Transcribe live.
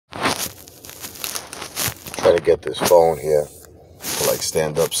Try to get this phone here to like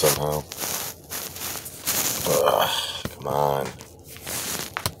stand up somehow. Come on.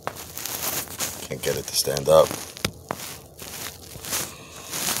 Can't get it to stand up.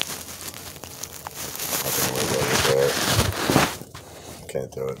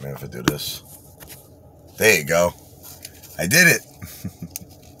 Can't do it, man, if I do this. There you go. I did it.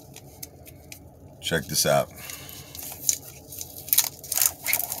 Check this out.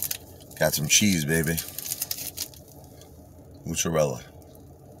 Got some cheese, baby. Mozzarella.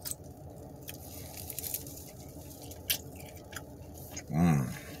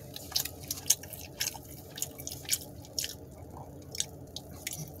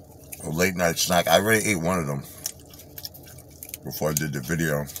 A late night snack. I already ate one of them before I did the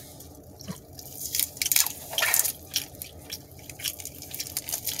video.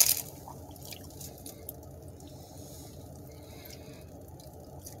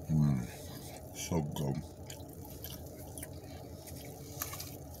 So good.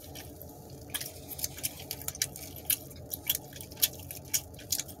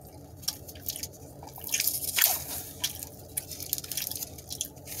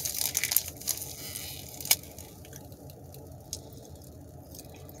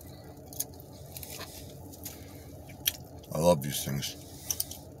 I love these things.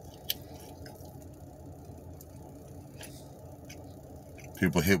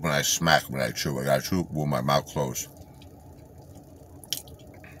 People hate when I smack when I chew. I gotta chew with my mouth closed.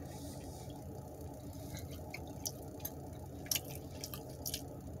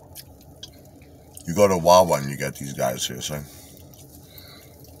 You go to Wawa and you get these guys here, so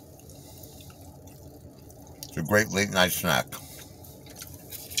it's a great late night snack.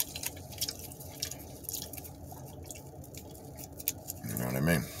 You know what I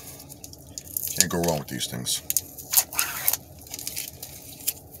mean? Can't go wrong with these things.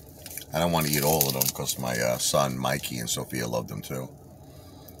 I don't want to eat all of them because my son Mikey and Sophia love them too.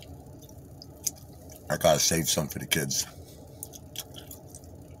 I gotta save some for the kids.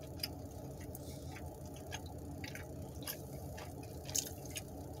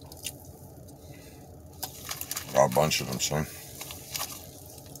 Got a bunch of them, son.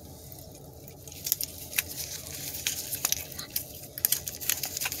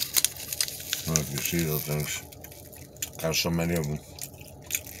 I don't know if you see those things. Got so many of them.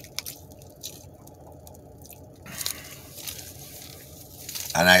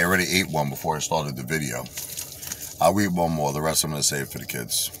 And I already ate one before I started the video. I'll eat one more. The rest I'm going to save for the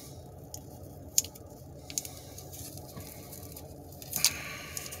kids.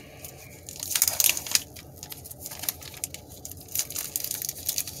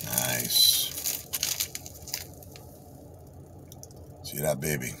 Nice. See that,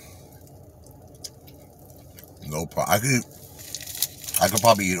 baby? No problem. I could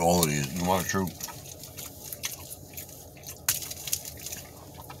probably eat all of these. You want the truth?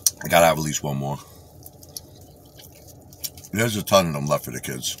 I gotta have at least one more. There's a ton of them left for the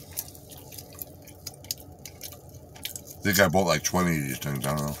kids. I think I bought like 20 of these things.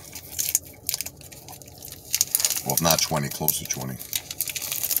 I don't know. Well, if not 20, close to 20.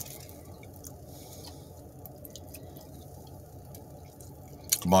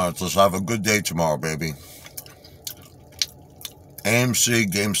 Come on, let's have a good day tomorrow, baby. AMC,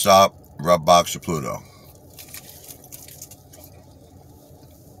 GameStop, Redbox, or Pluto.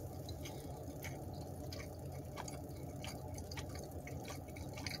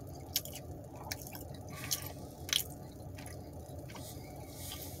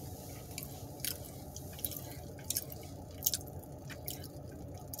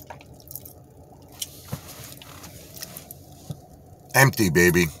 Empty,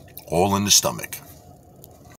 baby. All in the stomach.